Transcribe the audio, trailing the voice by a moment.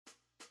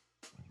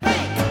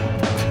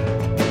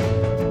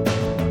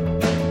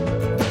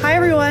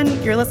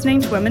everyone, you're listening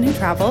to Women Who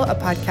Travel, a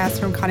podcast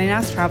from Condé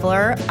Nast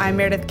Traveler. I'm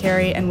Meredith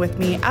Carey, and with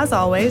me, as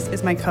always,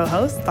 is my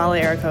co-host,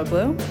 Thalia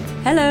Arikoglu.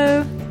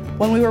 Hello.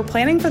 When we were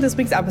planning for this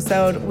week's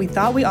episode, we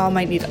thought we all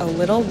might need a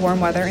little warm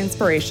weather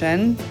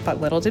inspiration,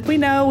 but little did we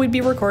know we'd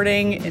be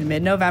recording in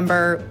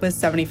mid-November with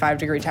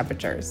 75-degree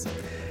temperatures.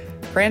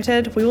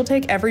 Granted, we will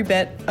take every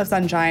bit of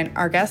sunshine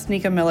our guest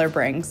Nika Miller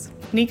brings.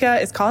 Nika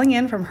is calling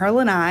in from her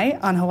lanai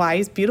on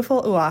Hawaii's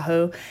beautiful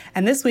Oahu,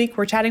 and this week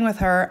we're chatting with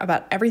her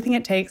about everything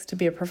it takes to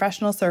be a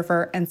professional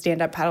surfer and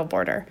stand-up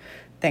paddleboarder.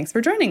 Thanks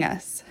for joining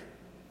us.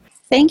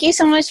 Thank you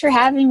so much for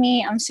having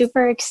me. I'm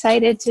super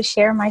excited to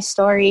share my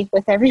story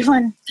with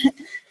everyone.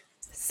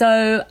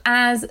 So,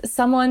 as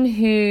someone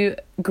who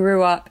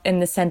grew up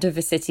in the center of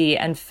a city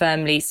and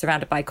firmly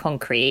surrounded by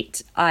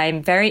concrete,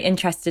 I'm very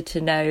interested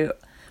to know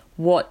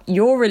what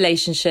your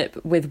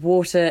relationship with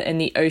water and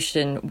the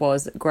ocean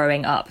was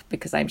growing up,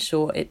 because I'm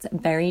sure it's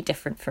very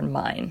different from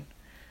mine.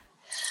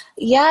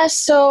 Yeah,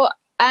 so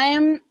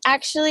I'm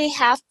actually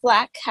half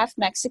Black, half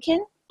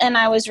Mexican, and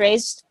I was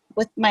raised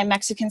with my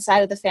Mexican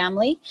side of the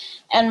family.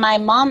 And my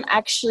mom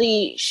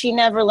actually, she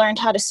never learned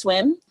how to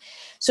swim.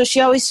 So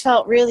she always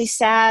felt really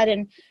sad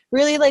and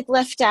really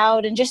left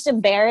out and just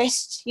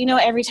embarrassed,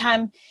 every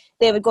time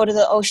they would go to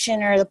the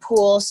ocean or the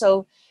pool.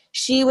 So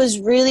she was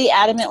really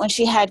adamant when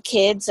she had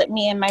kids,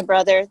 me and my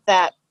brother,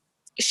 that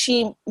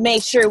she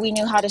made sure we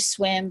knew how to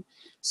swim.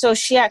 So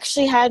she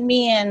actually had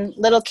me in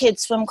little kid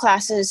swim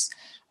classes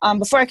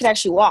before I could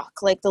actually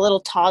walk, like the little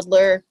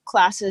toddler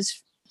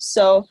classes.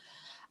 So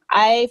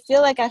I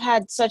feel like I've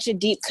had such a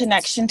deep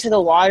connection to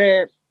the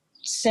water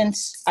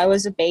since I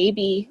was a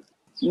baby,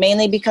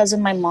 mainly because of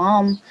my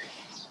mom.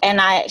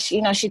 And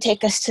she'd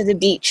take us to the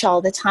beach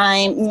all the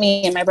time,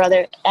 me and my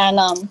brother.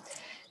 And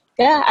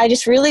yeah, I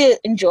just really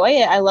enjoy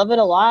it. I love it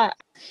a lot.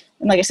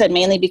 And like I said,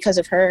 mainly because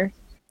of her.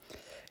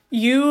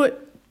 You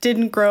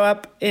didn't grow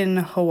up in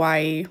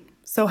Hawaii.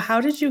 So how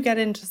did you get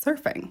into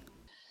surfing?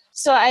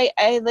 So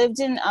I lived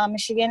in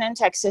Michigan and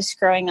Texas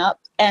growing up.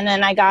 And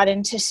then I got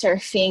into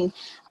surfing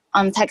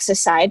on the Texas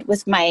side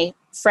with my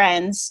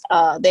friends.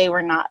 They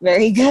were not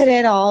very good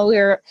at all.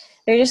 They're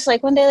just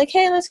one day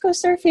hey, let's go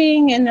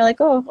surfing. And they're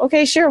like, oh,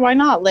 okay, sure. Why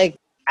not?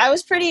 I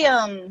was pretty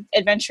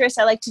adventurous.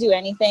 I like to do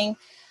anything.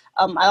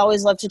 I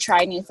always love to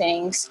try new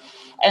things.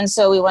 And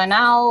so we went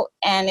out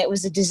and it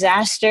was a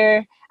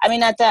disaster. I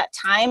mean, at that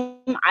time,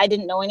 I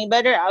didn't know any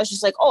better. I was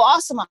just oh,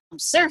 awesome. I'm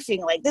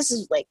surfing. This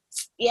is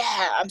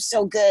yeah, I'm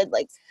so good.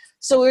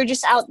 So we were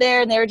just out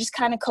there and they were just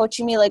kind of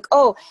coaching me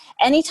oh,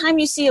 anytime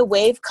you see a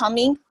wave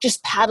coming,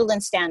 just paddle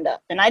and stand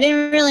up. And I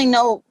didn't really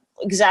know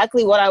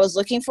exactly what I was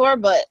looking for,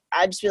 but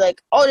I'd just be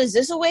oh, is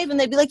this a wave? And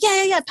they'd be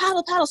yeah,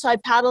 paddle. So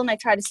I'd paddle and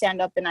I'd try to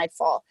stand up and I'd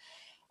fall.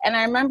 And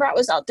I remember I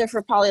was out there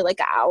for probably an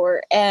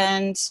hour,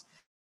 and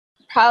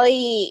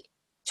probably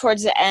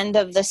towards the end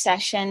of the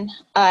session,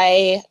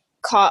 I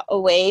caught a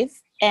wave,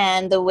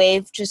 and the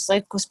wave just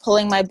was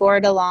pulling my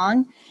board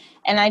along.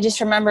 And I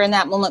just remember in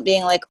that moment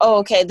being oh,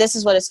 okay, this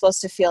is what it's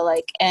supposed to feel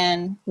like.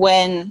 And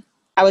when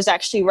I was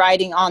actually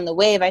riding on the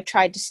wave, I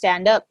tried to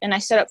stand up, and I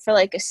stood up for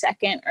a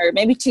second or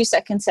maybe 2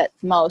 seconds at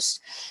most,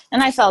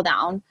 and I fell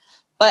down.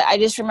 But I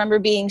just remember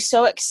being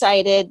so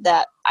excited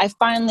that I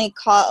finally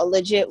caught a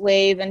legit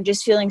wave and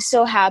just feeling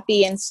so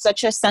happy and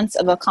such a sense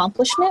of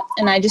accomplishment.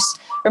 And I just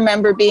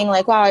remember being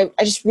wow,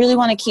 I just really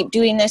want to keep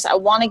doing this. I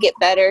want to get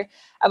better.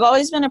 I've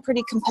always been a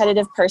pretty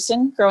competitive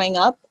person growing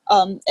up,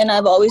 and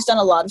I've always done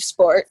a lot of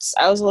sports.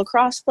 I was a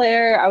lacrosse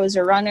player. I was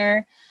a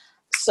runner.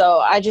 So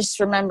I just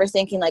remember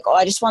thinking oh,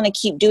 I just want to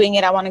keep doing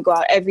it. I want to go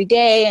out every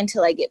day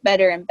until I get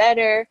better and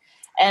better.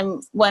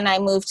 And when I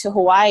moved to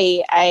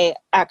Hawaii, I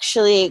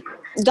actually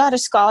got a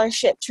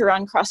scholarship to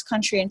run cross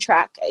country and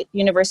track at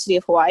University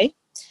of Hawaii.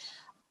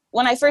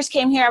 When I first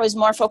came here, I was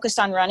more focused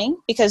on running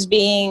because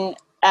being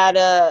at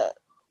a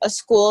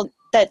school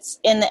that's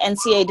in the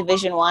NCAA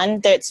Division I,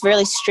 that's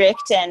really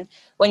strict. And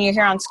when you're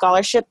here on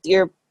scholarship,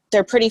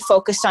 they're pretty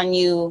focused on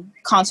you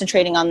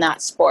concentrating on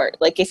that sport.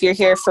 If you're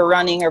here for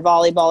running or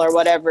volleyball or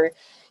whatever,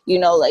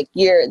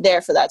 you're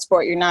there for that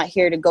sport. You're not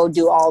here to go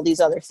do all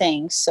these other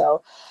things.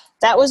 So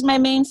that was my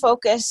main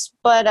focus.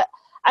 But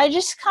I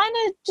just kind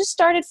of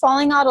started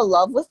falling out of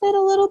love with it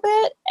a little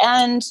bit.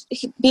 And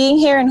being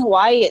here in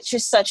Hawaii, it's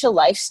just such a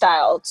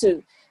lifestyle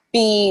to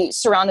be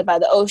surrounded by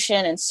the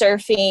ocean and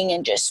surfing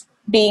and just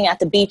being at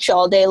the beach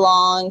all day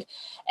long.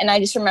 And I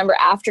just remember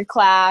after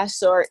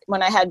class or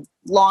when I had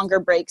longer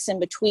breaks in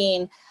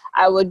between,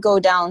 I would go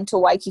down to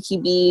Waikiki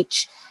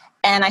Beach,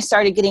 and I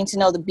started getting to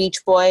know the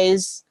beach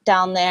boys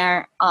down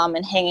there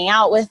and hanging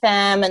out with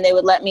them, and they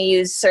would let me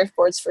use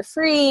surfboards for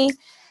free.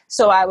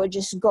 So I would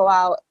just go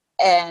out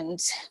and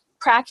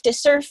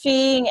practice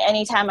surfing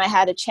anytime I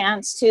had a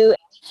chance to.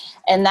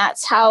 And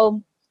that's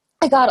how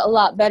I got a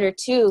lot better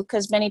too,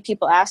 because many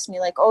people ask me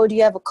oh, do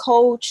you have a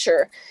coach?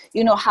 Or,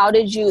 how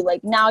did you,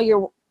 now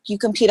you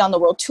compete on the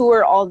world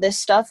tour, all this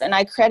stuff. And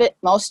I credit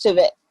most of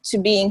it to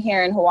being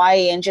here in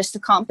Hawaii, and just the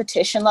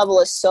competition level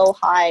is so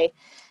high.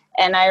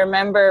 And I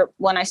remember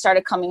when I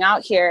started coming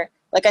out here,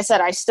 like I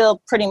said, I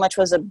still pretty much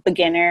was a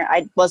beginner.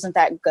 I wasn't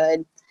that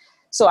good.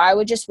 So I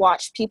would just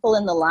watch people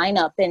in the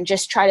lineup and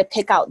just try to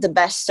pick out the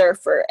best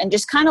surfer and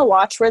just kind of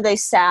watch where they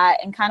sat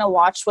and kind of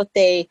watch what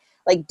they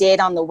like did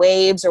on the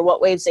waves or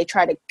what waves they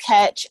try to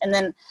catch. And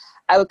then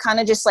I would kind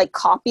of just like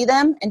copy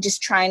them and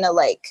just trying to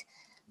like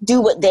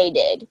do what they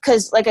did.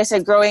 Cause like I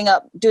said, growing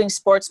up doing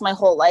sports my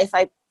whole life,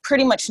 I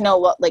pretty much know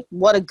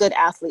what a good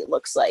athlete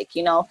looks like,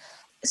 you know?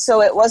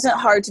 So it wasn't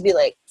hard to be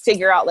like,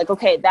 figure out like,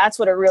 okay, that's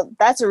a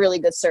really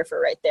good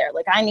surfer right there.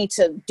 Like I need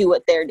to do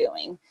what they're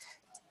doing.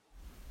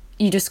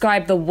 You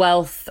describe the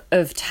wealth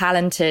of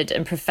talented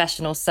and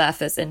professional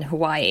surfers in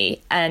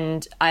Hawaii.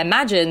 And I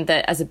imagine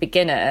that as a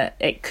beginner,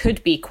 it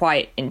could be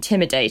quite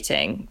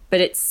intimidating,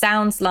 but it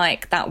sounds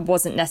like that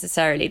wasn't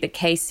necessarily the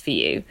case for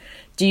you.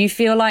 Do you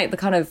feel like the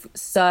kind of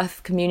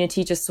surf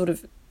community just sort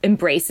of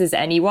embraces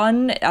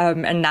anyone?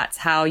 And that's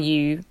how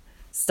you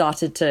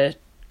started to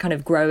kind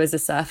of grow as a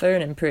surfer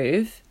and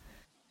improve?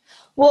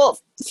 Well,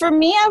 for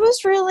me, I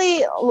was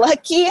really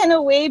lucky in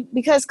a way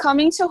because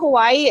coming to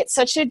Hawaii, it's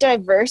such a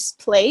diverse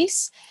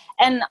place.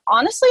 And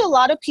honestly, a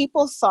lot of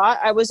people thought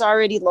I was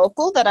already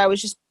local, that I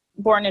was just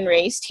born and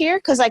raised here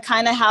because I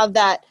kind of have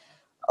that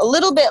a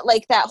little bit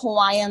like that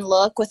Hawaiian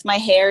look with my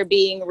hair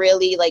being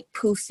really like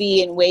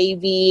poofy and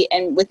wavy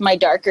and with my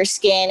darker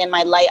skin and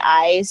my light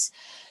eyes.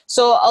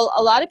 So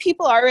a lot of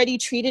people already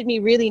treated me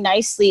really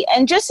nicely.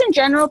 And just in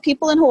general,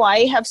 people in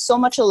Hawaii have so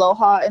much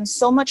aloha and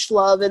so much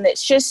love. And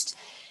it's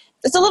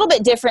a little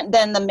bit different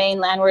than the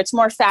mainland where it's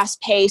more fast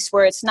paced,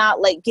 where it's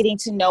not like getting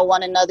to know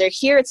one another.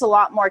 Here, it's a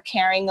lot more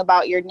caring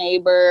about your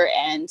neighbor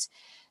and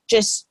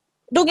just,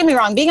 don't get me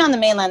wrong, being on the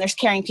mainland, there's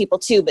caring people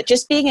too, but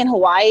just being in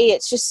Hawaii,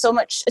 it's just so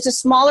much, it's a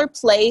smaller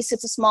place,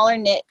 it's a smaller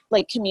knit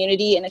like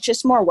community, and it's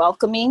just more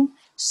welcoming.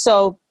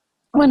 So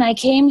when I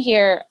came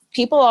here,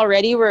 people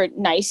already were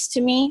nice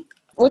to me,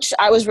 which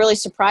I was really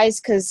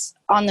surprised because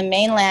on the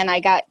mainland,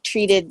 I got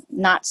treated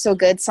not so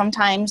good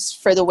sometimes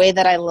for the way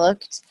that I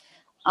looked.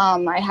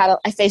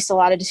 I faced a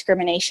lot of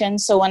discrimination.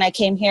 So when I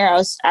came here, I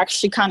was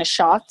actually kind of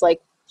shocked, like,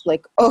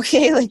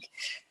 okay, like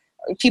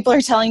people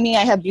are telling me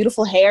I have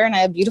beautiful hair and I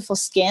have beautiful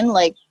skin.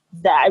 Like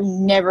that, I've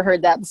never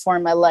heard that before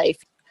in my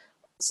life.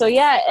 So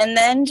yeah. And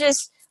then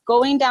just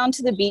going down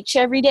to the beach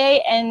every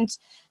day and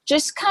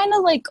just kind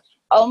of like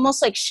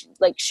almost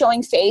like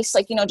showing face,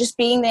 like, you know, just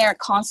being there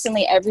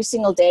constantly every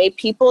single day.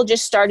 People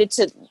just started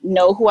to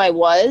know who I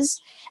was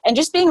and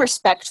just being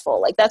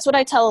respectful. Like that's what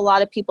I tell a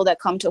lot of people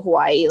that come to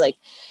Hawaii. Like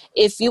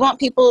if you want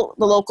the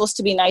locals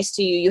to be nice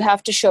to you, you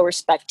have to show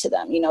respect to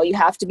them. You know, you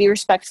have to be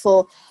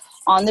respectful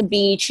on the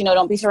beach. You know,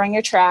 don't be throwing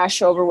your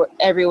trash over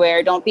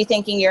everywhere. Don't be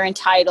thinking you're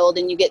entitled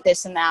and you get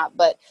this and that.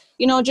 But,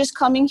 you know, just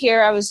coming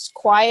here, I was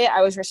quiet.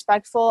 I was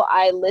respectful.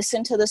 I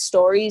listened to the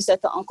stories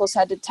that the uncles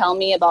had to tell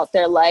me about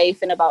their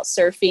life and about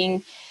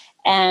surfing.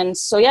 And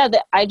so, yeah,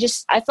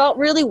 I felt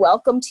really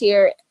welcomed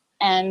here.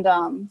 And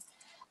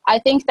I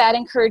think that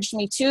encouraged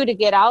me too to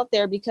get out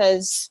there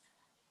because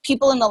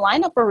people in the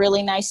lineup were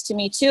really nice to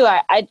me too.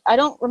 I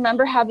don't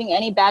remember having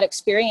any bad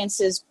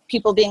experiences,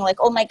 people being like,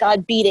 oh my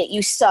God, beat it,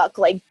 you suck,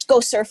 like go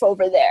surf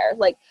over there.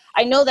 Like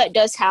I know that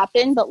does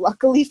happen, but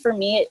luckily for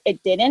me,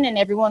 it didn't. And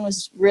everyone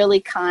was really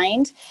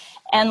kind.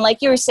 And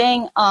like you were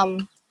saying,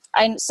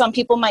 some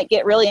people might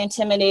get really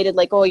intimidated,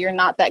 like, oh, you're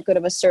not that good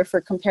of a surfer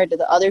compared to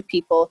the other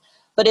people.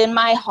 But in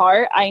my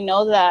heart, I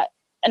know that,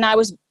 and I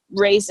was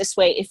raised this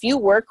way, if you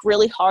work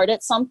really hard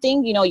at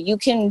something, you know, you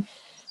can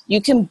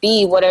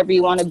be whatever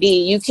you want to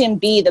be. You can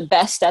be the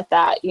best at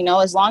that, you know,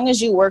 as long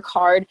as you work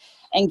hard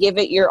and give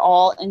it your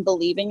all and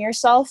believe in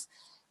yourself,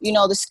 you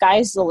know, the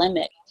sky's the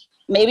limit.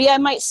 Maybe I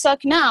might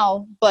suck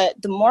now,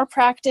 but the more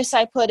practice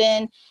I put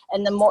in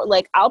and the more,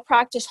 like, I'll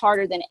practice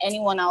harder than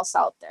anyone else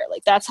out there.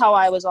 Like, that's how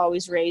I was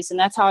always raised. And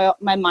that's how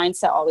my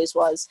mindset always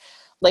was.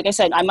 Like I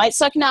said, I might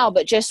suck now,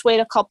 but just wait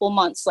a couple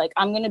months. Like,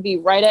 I'm going to be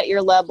right at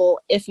your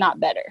level, if not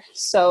better.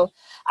 So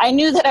I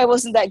knew that I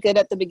wasn't that good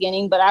at the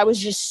beginning, but I was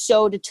just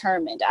so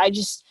determined.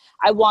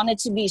 I wanted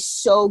to be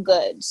so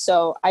good.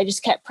 So I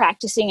just kept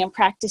practicing and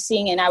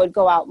practicing, and I would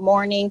go out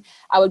morning.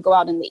 I would go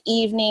out in the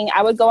evening.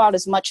 I would go out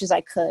as much as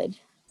I could.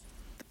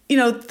 You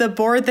know, the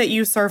board that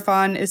you surf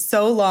on is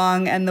so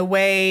long, and the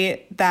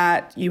way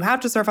that you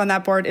have to surf on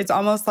that board, it's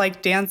almost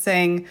like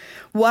dancing.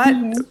 What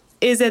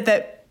is it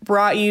that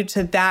brought you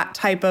to that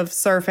type of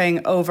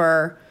surfing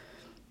over,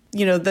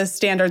 you know, the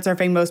standard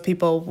surfing most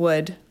people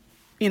would,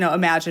 you know,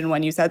 imagine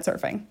when you said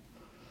surfing?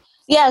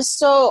 Yeah,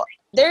 so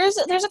there's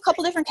a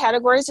couple different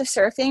categories of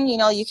surfing. You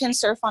know, you can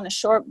surf on a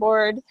short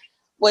board,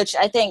 which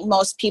I think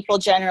most people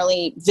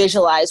generally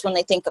visualize when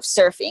they think of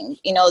surfing.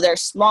 You know, they're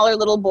smaller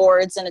little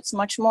boards, and it's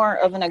much more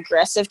of an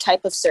aggressive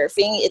type of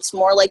surfing. It's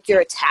more like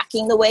you're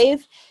attacking the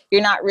wave.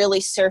 You're not really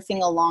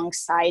surfing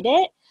alongside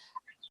it.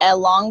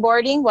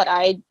 Longboarding, what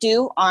I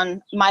do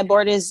on my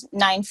board is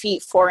 9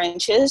 feet 4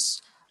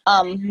 inches.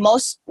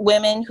 Most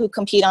women who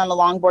compete on the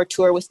longboard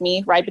tour with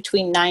me ride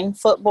between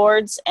 9-foot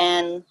boards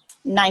and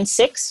 9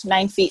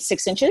 feet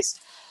 6 inches.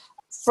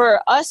 For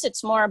us,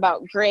 it's more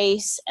about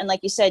grace and, like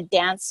you said,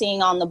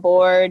 dancing on the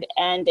board,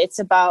 and it's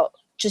about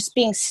just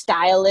being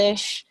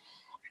stylish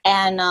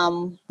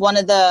And one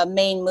of the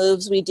main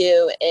moves we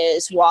do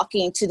is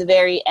walking to the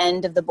very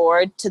end of the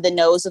board, to the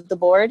nose of the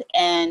board,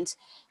 and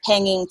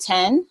hanging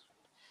 10.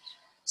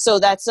 So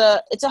it's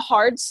a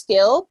hard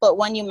skill, but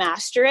when you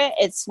master it,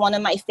 it's one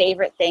of my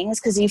favorite things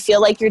because you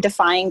feel like you're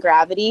defying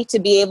gravity to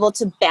be able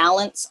to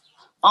balance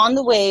on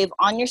the wave,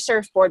 on your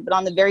surfboard, but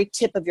on the very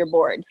tip of your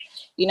board.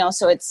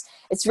 So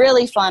it's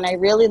really fun. I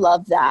really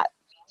love that.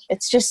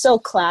 It's just so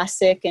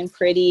classic and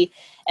pretty,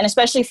 and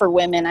especially for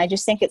women, I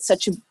just think it's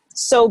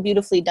so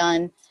beautifully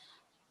done.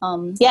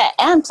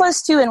 And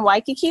plus too, in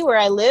Waikiki where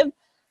I live,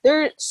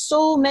 there are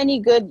so many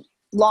good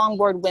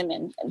longboard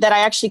women that I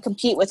actually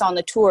compete with on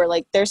the tour.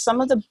 Like, there's some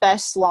of the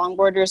best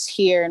longboarders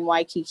here in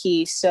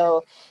Waikiki.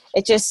 So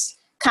it just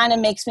kind of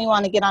makes me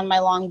want to get on my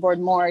longboard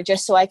more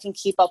just so I can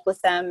keep up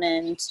with them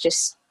and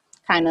just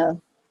kind of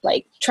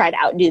like try to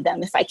outdo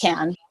them if I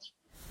can.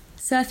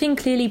 Surfing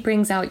clearly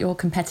brings out your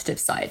competitive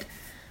side.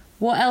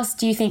 What else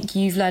do you think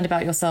you've learned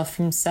about yourself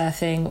from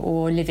surfing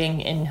or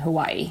living in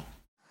Hawaii?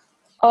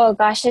 Oh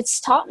gosh, it's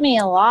taught me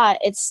a lot.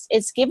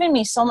 It's given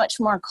me so much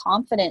more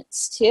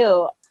confidence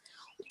too.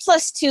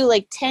 Plus too,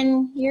 like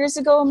 10 years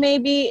ago,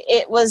 maybe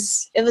it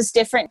was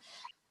different.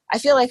 I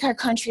feel like our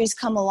country's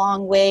come a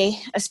long way,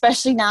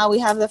 especially now we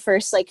have the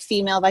first like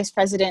female vice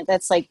president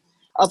that's like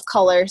of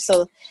color.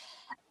 So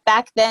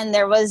back then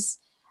there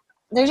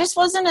just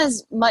wasn't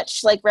as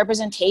much like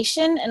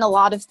representation in a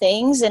lot of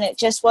things, and it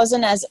just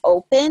wasn't as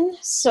open.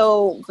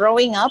 So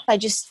growing up, I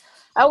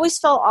always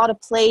felt out of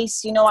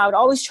place. I would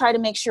always try to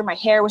make sure my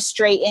hair was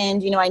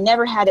straightened. I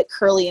never had it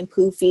curly and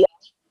poofy.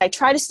 I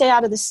try to stay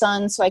out of the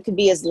sun so I could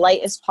be as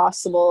light as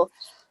possible.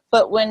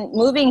 But when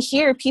moving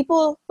here,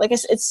 people, like I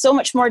said, it's so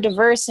much more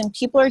diverse, and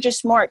people are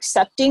just more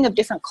accepting of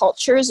different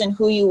cultures and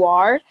who you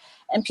are.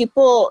 And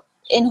people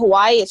in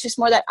Hawaii, it's just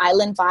more that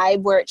island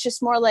vibe where it's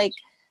just more like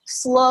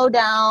slow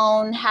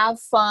down,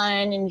 have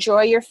fun,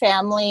 enjoy your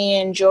family,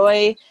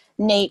 enjoy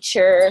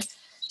nature.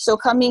 So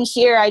coming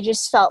here, I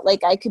just felt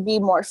like I could be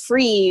more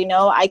free,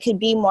 I could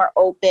be more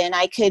open.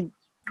 I could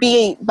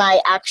be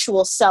my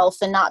actual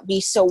self and not be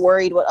so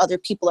worried what other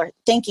people are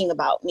thinking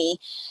about me,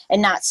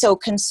 and not so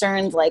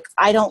concerned like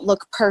I don't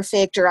look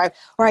perfect or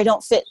I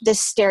don't fit this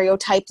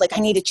stereotype, like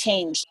I need to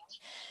change.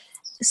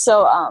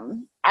 So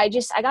I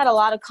got a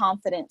lot of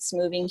confidence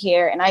moving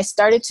here, and I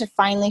started to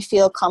finally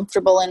feel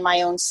comfortable in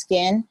my own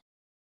skin.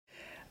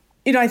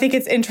 I think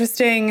it's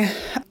interesting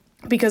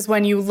because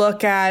when you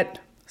look at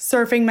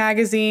surfing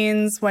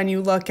magazines, when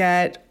you look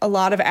at a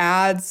lot of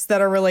ads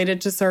that are related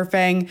to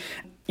surfing,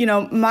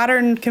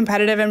 modern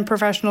competitive and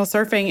professional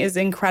surfing is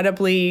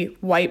incredibly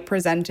white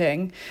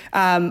presenting,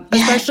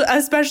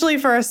 especially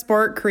for a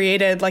sport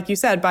created, like you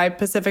said, by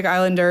Pacific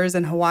Islanders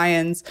and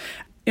Hawaiians.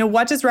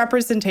 What does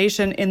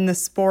representation in the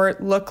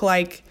sport look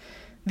like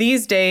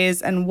these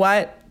days, and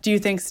what do you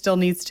think still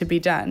needs to be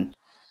done?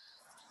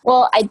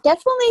 Well, I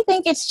definitely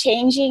think it's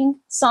changing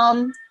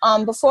some.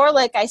 Before,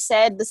 like I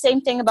said, the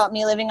same thing about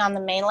me living on the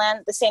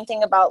mainland, the same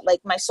thing about like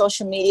my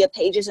social media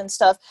pages and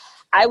stuff.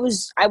 I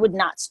would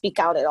not speak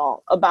out at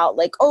all about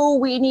like, oh,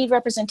 we need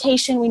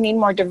representation, we need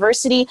more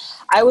diversity.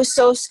 I was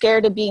so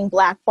scared of being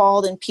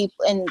blackballed and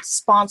people and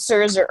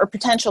sponsors or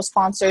potential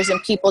sponsors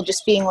and people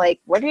just being like,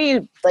 what are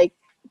you like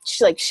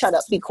shut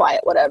up, be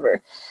quiet,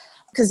 whatever.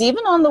 Because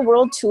even on the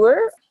world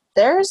tour,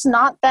 there's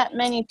not that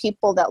many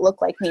people that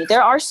look like me.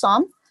 There are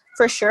some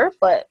for sure,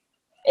 but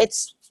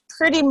it's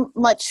pretty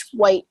much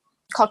white,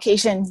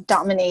 Caucasian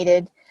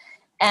dominated.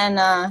 And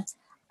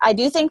I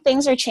do think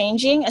things are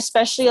changing,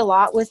 especially a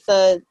lot with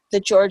the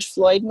George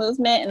Floyd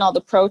movement and all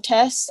the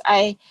protests.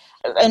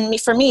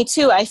 For me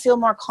too, I feel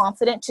more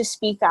confident to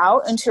speak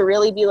out and to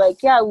really be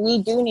like, yeah,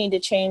 we do need to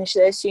change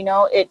this.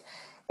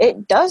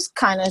 It does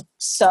kind of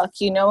suck,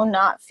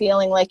 not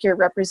feeling like you're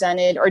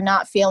represented or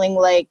not feeling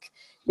like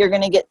you're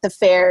going to get the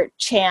fair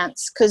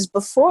chance. Because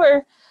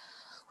before,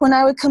 when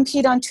I would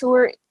compete on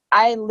tour,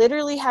 I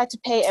literally had to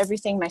pay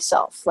everything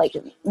myself, like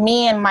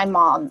me and my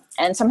mom.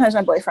 And sometimes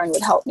my boyfriend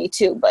would help me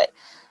too. But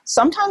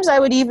sometimes I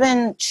would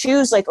even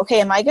choose like,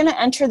 okay, am I going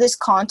to enter this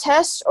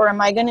contest or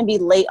am I going to be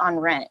late on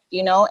rent?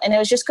 And it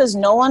was just because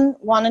no one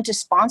wanted to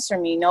sponsor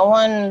me. No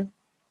one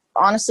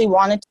honestly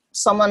wanted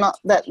someone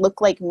that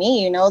looked like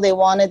me. They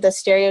wanted the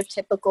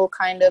stereotypical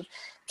kind of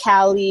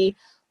Cali,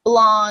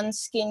 blonde,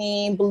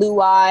 skinny, blue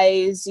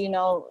eyes,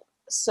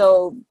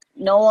 so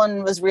no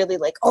one was really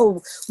like,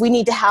 oh, we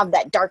need to have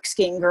that dark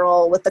skinned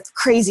girl with the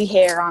crazy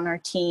hair on our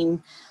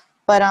team.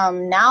 But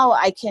now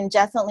I can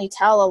definitely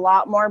tell a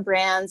lot more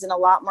brands and a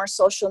lot more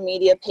social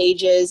media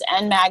pages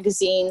and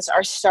magazines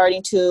are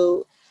starting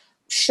to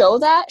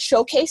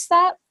showcase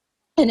that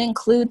and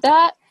include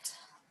that.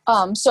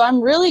 So I'm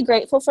really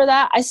grateful for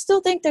that. I still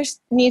think there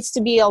needs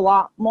to be a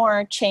lot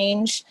more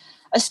change,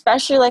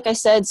 especially, like I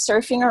said,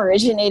 surfing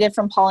originated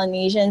from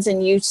Polynesians,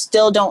 and you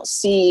still don't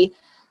see,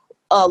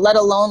 let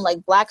alone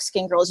like black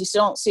skin girls, you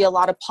still don't see a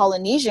lot of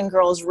Polynesian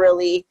girls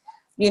really,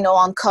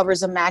 on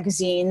covers of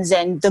magazines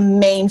and the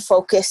main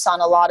focus on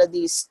a lot of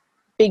these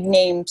big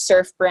name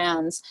surf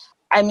brands.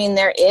 I mean,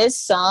 there is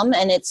some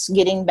and it's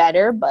getting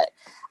better, but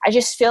I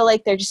just feel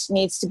like there just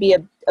needs to be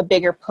a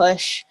bigger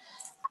push.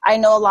 I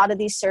know a lot of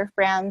these surf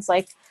brands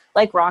like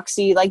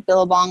Roxy, like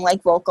Billabong,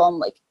 like Volcom,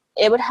 like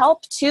it would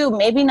help too.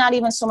 Maybe not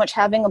even so much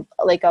having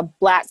a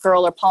Black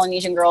girl or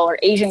Polynesian girl or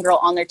Asian girl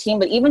on their team,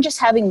 but even just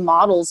having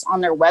models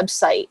on their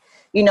website,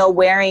 you know,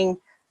 wearing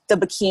the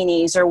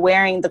bikinis or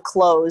wearing the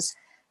clothes.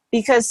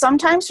 Because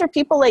sometimes for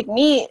people like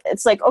me,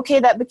 it's like, okay,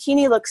 that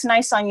bikini looks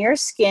nice on your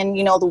skin,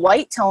 you know, the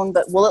white tone,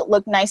 but will it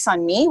look nice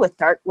on me with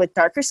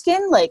darker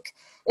skin? Like,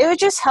 it would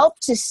just help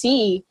to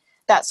see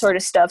that sort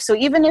of stuff. So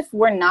even if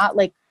we're not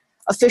like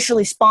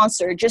officially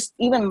sponsored, just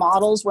even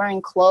models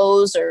wearing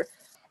clothes, or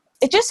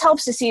it just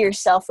helps to see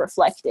yourself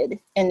reflected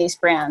in these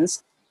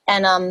brands.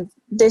 And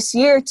this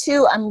year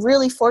too, I'm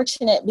really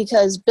fortunate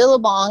because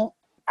Billabong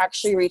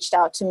actually reached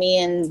out to me,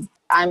 and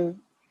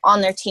I'm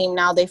on their team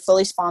now. They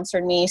fully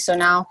sponsored me. So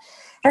now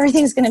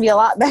everything's going to be a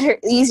lot better,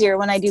 easier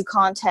when I do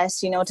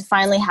contests, you know, to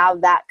finally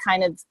have that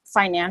kind of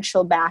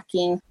financial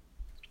backing.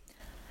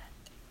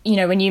 You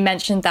know, when you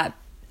mentioned that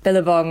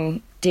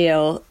Billabong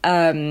deal,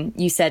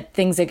 you said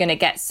things are going to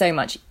get so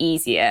much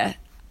easier.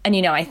 And,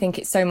 you know, I think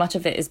so much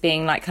of it is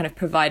being like kind of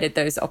provided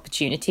those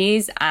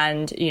opportunities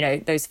and, you know,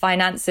 those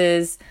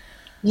finances.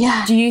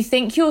 Yeah. Do you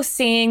think you're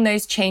seeing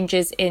those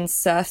changes in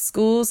surf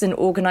schools and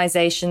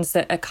organizations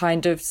that are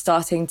kind of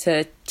starting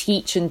to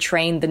teach and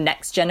train the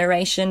next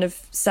generation of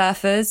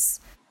surfers?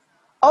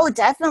 Oh,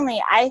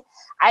 definitely.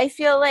 I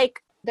feel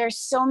like there's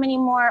so many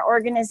more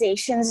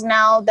organizations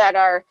now that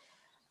are,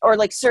 or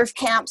like surf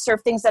camps,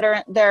 surf things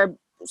that they're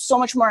so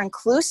much more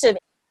inclusive.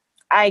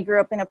 I grew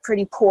up in a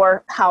pretty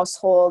poor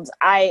household.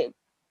 I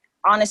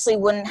honestly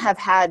wouldn't have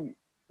had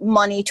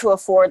money to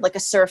afford like a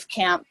surf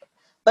camp.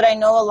 But I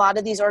know a lot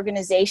of these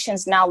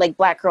organizations now, like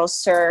Black Girls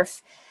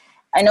Surf,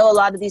 I know a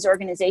lot of these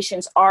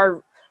organizations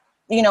are,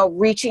 you know,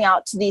 reaching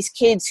out to these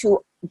kids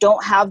who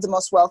don't have the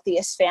most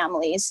wealthiest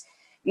families,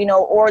 you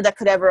know, or that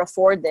could ever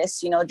afford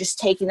this, you know, just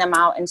taking them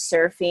out and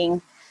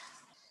surfing.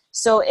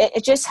 So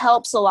it just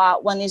helps a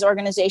lot when these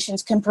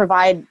organizations can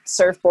provide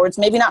surfboards,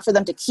 maybe not for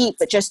them to keep,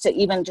 but just to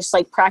even just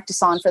like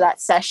practice on for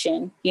that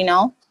session, you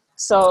know?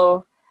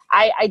 So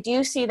I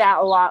do see that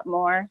a lot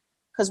more.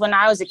 Because when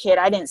I was a kid,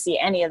 I didn't see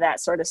any of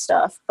that sort of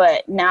stuff.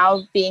 But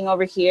now being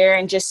over here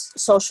and just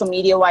social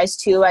media wise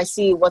too, I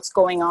see what's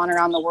going on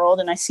around the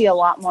world, and I see a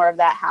lot more of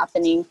that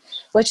happening,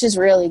 which is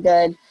really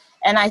good.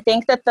 And I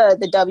think that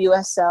the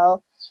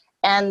WSL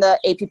and the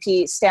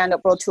APP Stand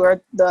Up World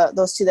Tour,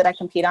 those two that I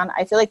compete on,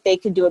 I feel like they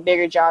could do a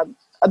better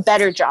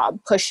job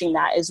pushing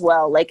that as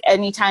well. Like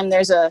anytime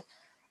there's a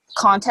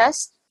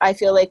contest, I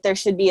feel like there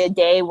should be a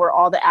day where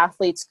all the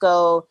athletes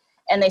go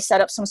and they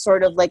set up some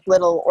sort of like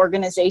little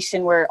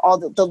organization where all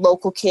the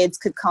local kids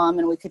could come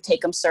and we could take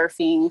them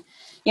surfing,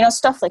 you know,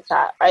 stuff like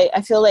that.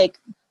 I feel like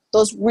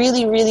those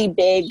really, really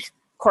big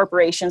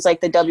corporations like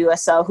the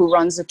WSL who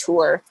runs the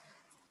tour,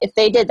 if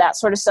they did that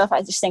sort of stuff,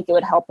 I just think it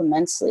would help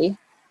immensely.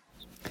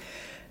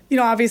 You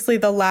know, obviously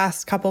the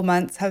last couple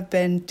months have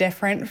been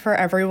different for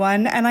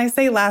everyone. And I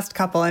say last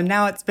couple, and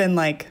now it's been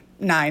like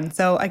 9,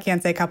 so I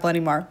can't say couple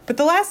anymore. But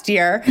the last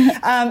year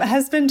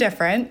has been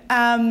different.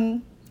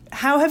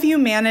 How have you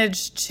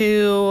managed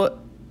to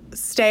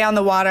stay on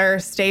the water,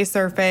 stay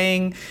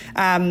surfing,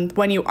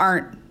 when you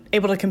aren't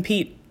able to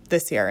compete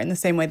this year in the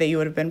same way that you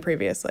would have been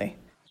previously?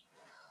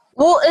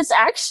 Well, it's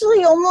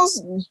actually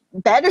almost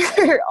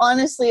better,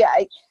 honestly.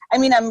 I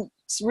mean, I'm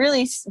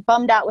really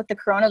bummed out with the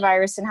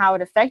coronavirus and how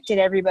it affected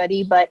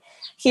everybody. But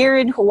here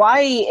in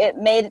Hawaii, it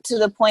made it to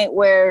the point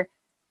where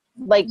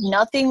like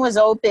nothing was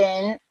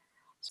open.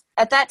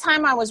 At that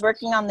time, I was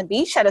working on the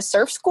beach at a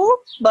surf school,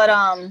 but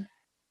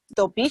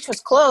the beach was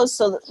closed,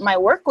 so my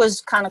work was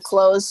kind of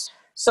closed.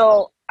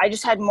 So I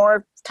just had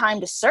more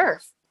time to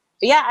surf.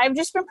 But yeah, I've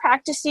just been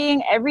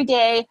practicing every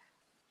day.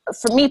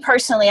 For me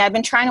personally, I've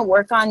been trying to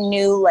work on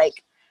new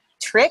like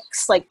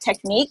tricks, like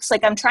techniques.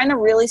 Like I'm trying to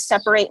really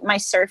separate my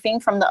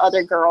surfing from the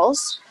other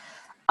girls,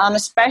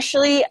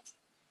 especially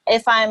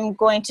if I'm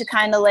going to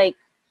kind of like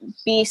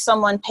be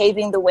someone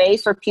paving the way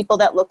for people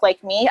that look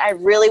like me. I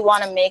really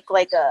want to make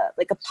like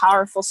a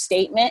powerful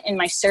statement in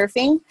my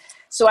surfing.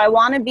 So I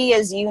want to be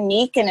as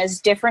unique and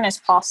as different as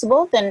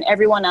possible than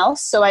everyone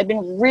else. So I've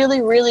been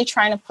really, really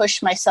trying to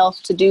push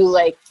myself to do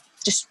like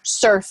just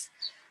surf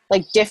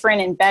like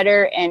different and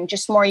better and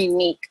just more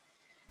unique.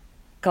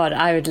 God,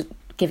 I would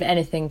give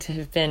anything to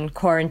have been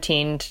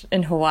quarantined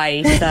in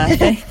Hawaii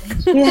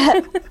surfing.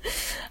 Yeah.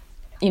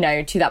 You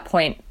know, to that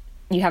point,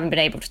 you haven't been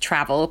able to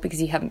travel because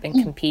you haven't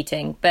been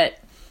competing. But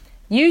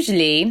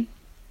usually,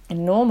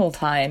 in normal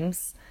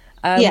times,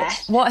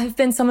 what have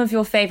been some of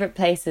your favorite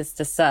places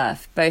to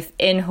surf, both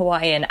in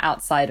Hawaii and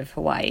outside of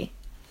Hawaii?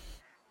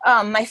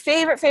 My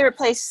favorite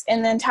place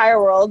in the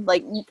entire world,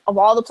 like of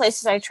all the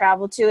places I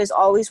travel to, is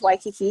always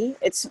Waikiki.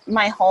 It's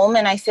my home,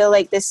 and I feel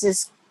like this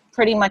is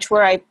pretty much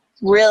where I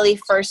really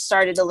first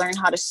started to learn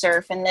how to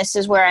surf. And this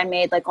is where I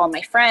made like all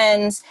my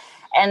friends.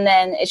 And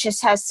then it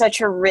just has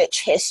such a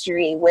rich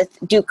history with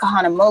Duke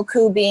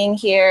Kahanamoku being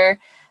here,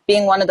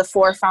 being one of the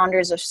 4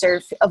 founders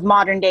of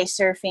modern day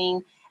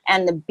surfing,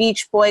 and the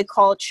Beach Boy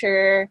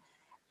culture.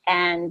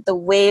 and the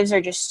waves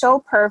are just so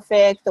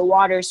perfect. The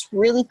water's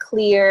really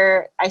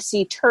clear. I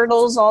see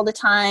turtles all the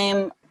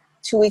time.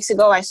 2 weeks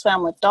ago, I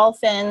swam with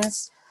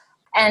dolphins,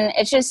 and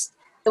it's just,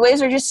 the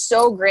waves are just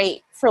so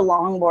great for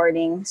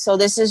longboarding. So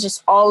this is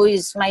just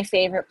always my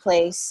favorite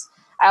place.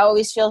 I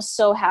always feel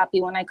so happy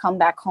when I come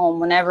back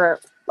home. Whenever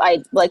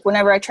I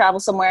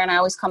travel somewhere and I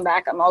always come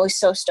back, I'm always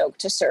so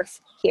stoked to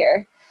surf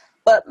here.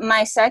 But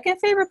my second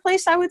favorite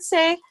place, I would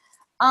say,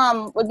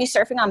 would be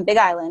surfing on Big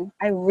Island.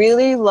 I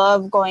really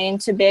love going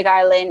to Big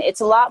Island.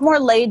 It's a lot more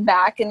laid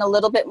back and a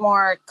little bit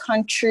more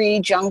country,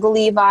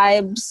 jungly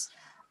vibes.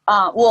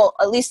 Well,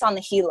 at least on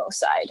the Hilo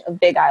side of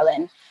Big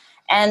Island.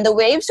 And the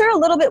waves are a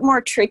little bit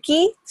more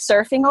tricky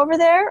surfing over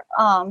there.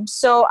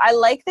 So I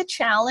like the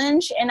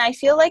challenge, and I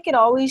feel like it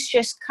always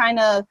just kind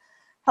of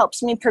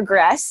helps me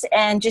progress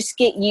and just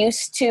get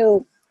used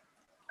to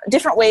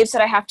different waves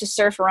that I have to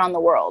surf around the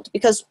world.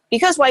 Because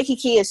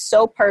Waikiki is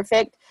so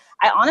perfect,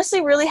 I honestly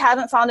really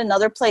haven't found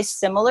another place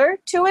similar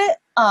to it.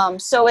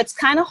 So it's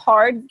kind of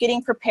hard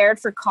getting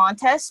prepared for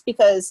contests,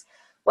 because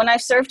when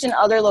I've surfed in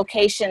other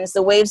locations,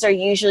 the waves are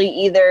usually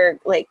either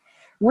like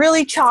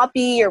really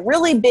choppy or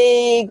really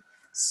big.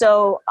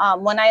 So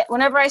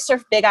whenever I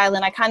surf Big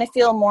Island, I kind of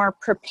feel more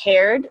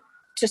prepared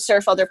to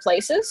surf other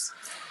places.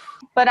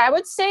 But I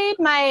would say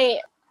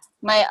my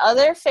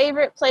other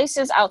favorite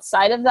places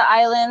outside of the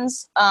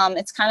islands,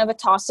 it's kind of a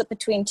toss-up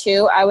between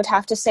two. I would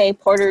have to say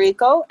Puerto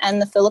Rico and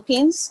the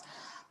Philippines.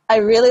 I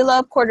really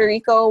love Puerto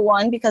Rico,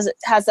 one, because it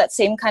has that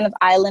same kind of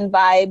island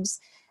vibes.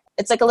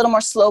 It's like a little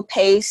more slow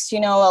paced,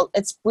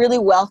 it's really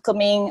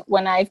welcoming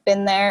when I've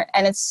been there,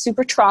 and it's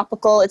super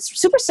tropical. It's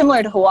super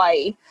similar to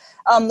Hawaii.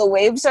 The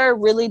waves are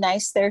really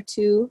nice there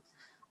too.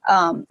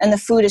 And the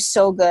food is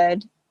so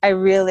good. I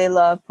really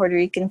love Puerto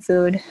Rican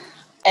food.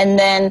 And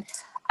then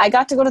I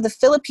got to go to the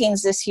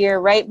Philippines this year,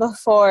 right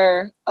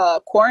before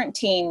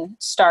quarantine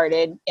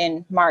started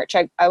in March.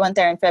 I went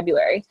there in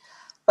February.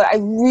 But I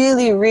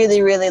really,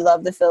 really, really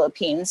love the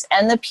Philippines.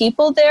 And the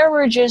people there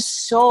were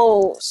just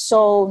so,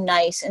 so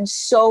nice and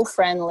so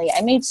friendly.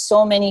 I made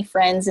so many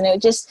friends, and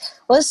it just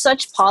was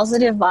such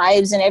positive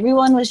vibes, and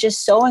everyone was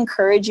just so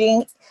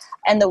encouraging,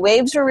 and the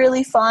waves were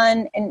really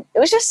fun, and it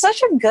was just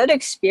such a good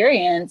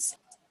experience.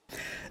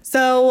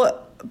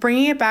 So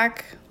bringing it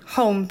back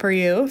home for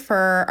you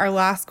for our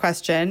last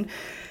question,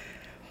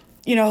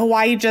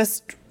 Hawaii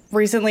just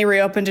recently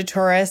reopened to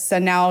tourists,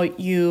 and now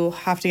you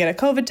have to get a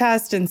COVID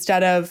test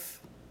instead of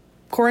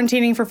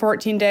quarantining for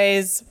 14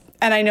 days.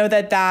 And I know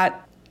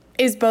that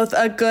is both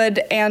a good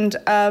and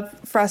a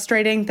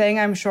frustrating thing,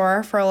 I'm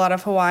sure, for a lot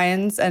of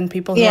Hawaiians and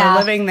people who are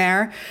living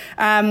there.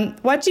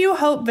 What do you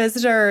hope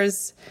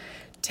visitors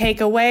take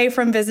away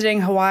from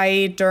visiting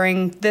Hawaii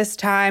during this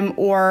time,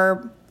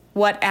 or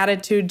what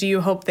attitude do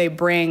you hope they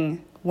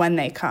bring when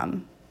they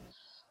come?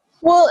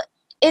 Well,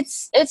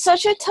 it's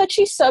such a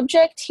touchy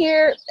subject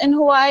here in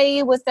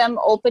Hawaii with them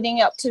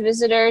opening up to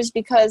visitors,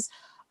 because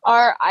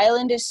our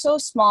island is so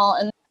small,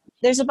 and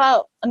there's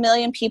about 1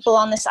 million people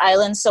on this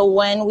island. So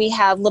when we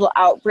have little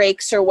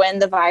outbreaks, or when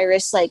the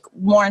virus,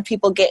 more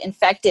people get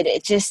infected,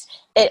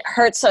 it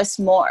hurts us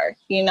more,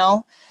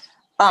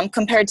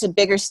 compared to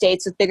bigger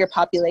states with bigger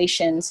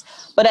populations.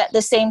 But at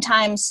the same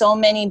time, so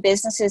many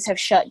businesses have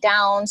shut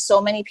down. So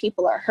many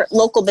people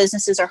local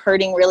businesses are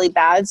hurting really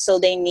bad. So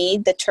they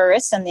need the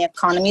tourists and the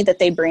economy that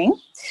they bring.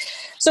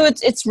 So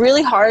it's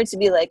really hard to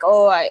be like,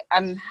 oh,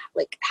 I'm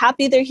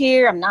happy they're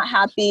here. I'm not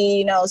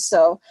happy,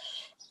 so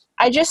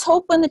I just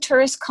hope when the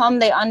tourists come,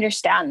 they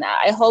understand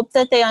that. I hope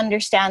that they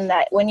understand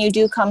that when you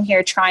do come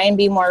here, try and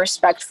be more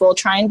respectful,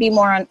 try and be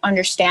more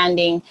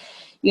understanding.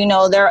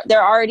 There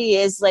already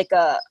is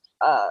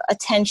a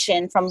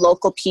tension from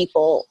local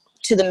people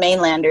to the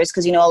mainlanders,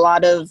 because, a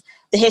lot of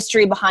the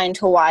history behind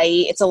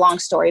Hawaii, it's a long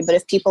story, but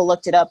if people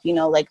looked it up,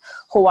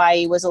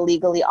 Hawaii was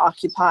illegally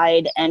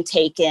occupied and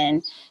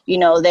taken. They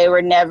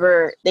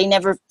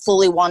never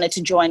fully wanted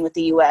to join with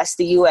the U.S.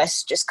 The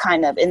U.S. just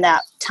kind of in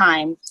that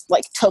time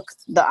took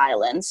the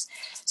islands.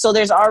 So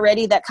there's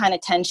already that kind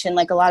of tension.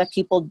 A lot of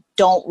people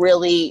don't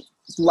really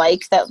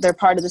like that they're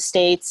part of the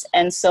States.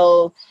 And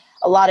so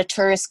a lot of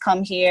tourists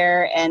come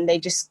here and they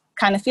just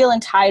kind of feel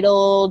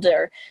entitled,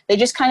 or they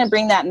just kind of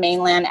bring that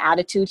mainland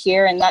attitude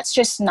here. And that's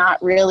just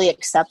not really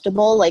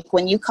acceptable.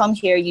 When you come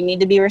here, you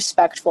need to be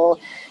respectful.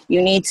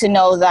 You need to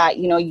know that,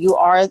 you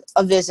are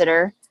a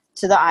visitor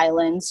to the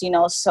islands,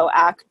 so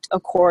act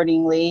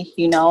accordingly,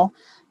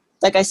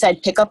 Like I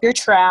said, pick up your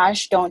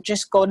trash. Don't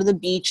just go to the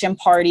beach and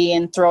party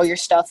and throw your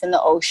stuff in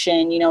the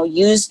ocean.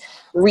 Use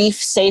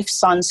reef-safe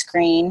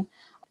sunscreen.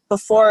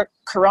 Before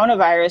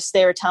coronavirus,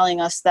 they were telling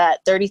us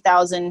that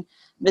 30,000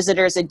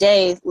 visitors a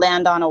day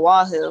land on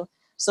Oahu.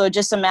 So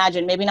just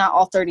imagine, maybe not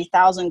all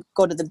 30,000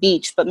 go to the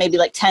beach, but maybe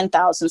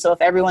 10,000. So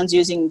if everyone's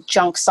using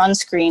junk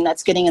sunscreen,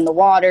 that's getting in the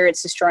water,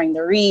 it's destroying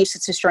the reefs,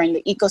 it's destroying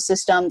the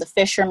ecosystem, the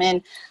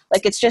fishermen.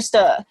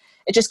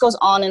 It just goes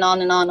on and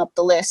on and on up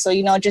the list.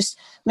 So, just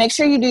make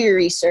sure you do your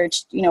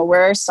research,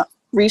 wear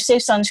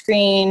reef-safe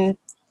sunscreen,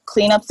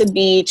 clean up the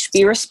beach,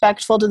 be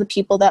respectful to the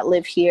people that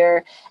live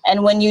here.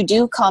 And when you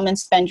do come and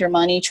spend your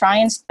money, try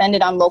and spend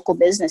it on local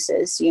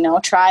businesses.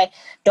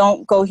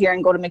 Don't go here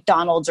and go to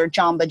McDonald's or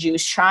Jamba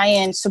Juice. Try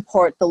and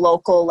support the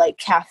local like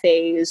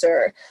cafes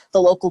or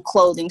the local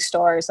clothing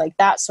stores, like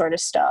that sort of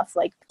stuff.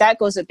 Like that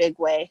goes a big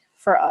way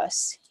for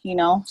us,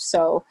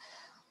 So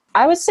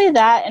I would say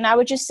that, and I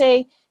would just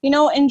say,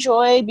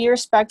 enjoy, be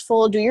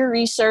respectful, do your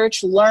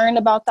research, learn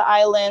about the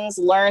islands,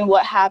 learn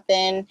what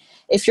happened.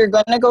 If you're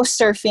going to go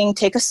surfing,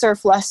 take a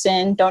surf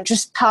lesson. Don't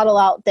just paddle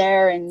out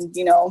there and,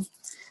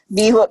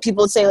 be what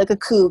people would say like a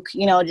kook,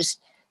 just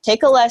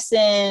take a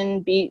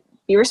lesson, be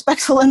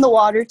respectful in the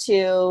water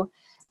too.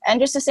 And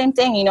just the same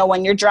thing,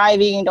 when you're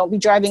driving, don't be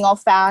driving all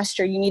fast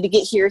or you need to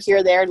get here,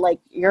 there. Like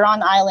you're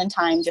on island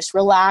time, just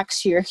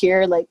relax. You're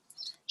here, like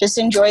just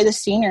enjoy the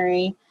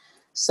scenery.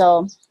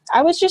 So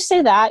I would just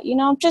say that,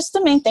 just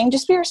the main thing,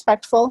 just be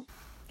respectful.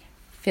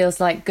 Feels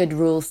like good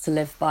rules to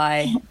live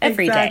by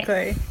every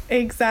day.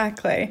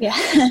 Exactly.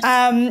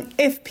 Yeah.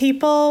 If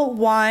people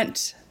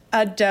want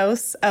a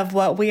dose of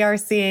what we are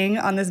seeing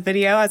on this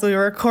video as we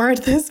record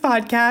this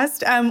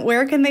podcast,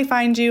 where can they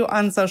find you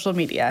on social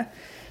media?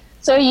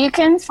 So you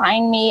can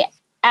find me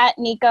at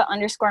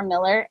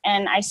Nika_Miller,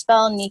 and I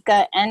spell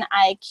Nika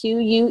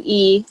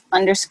NIQUE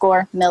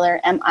 _Miller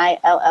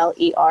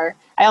MILLER.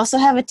 I also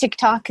have a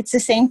TikTok. It's the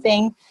same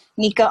thing,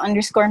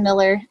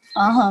 Nika_Miller.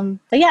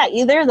 But yeah,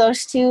 either of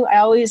those two, I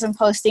always am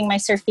posting my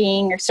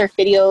surfing or surf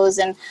videos,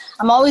 and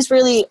I'm always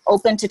really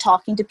open to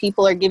talking to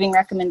people or giving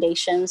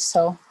recommendations.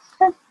 So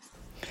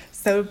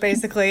So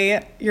basically,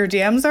 your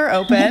DMs are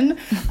open.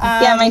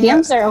 Yeah, my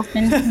DMs are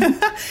open.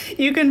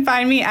 You can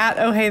find me at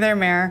Oh Hey There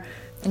Mare.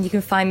 And you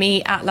can find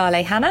me at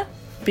Lale Hannah.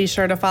 Be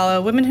sure to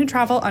follow Women Who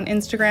Travel on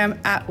Instagram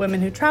at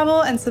Women Who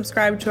Travel and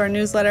subscribe to our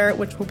newsletter,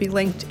 which will be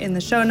linked in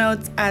the show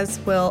notes, as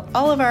will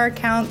all of our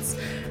accounts.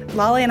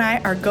 Lale and I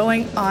are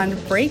going on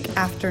break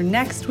after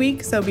next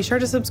week, so be sure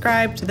to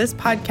subscribe to this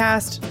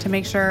podcast to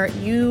make sure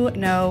you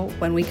know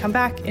when we come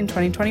back in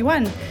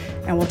 2021.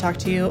 And we'll talk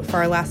to you for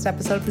our last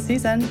episode of the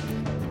season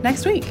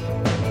next week.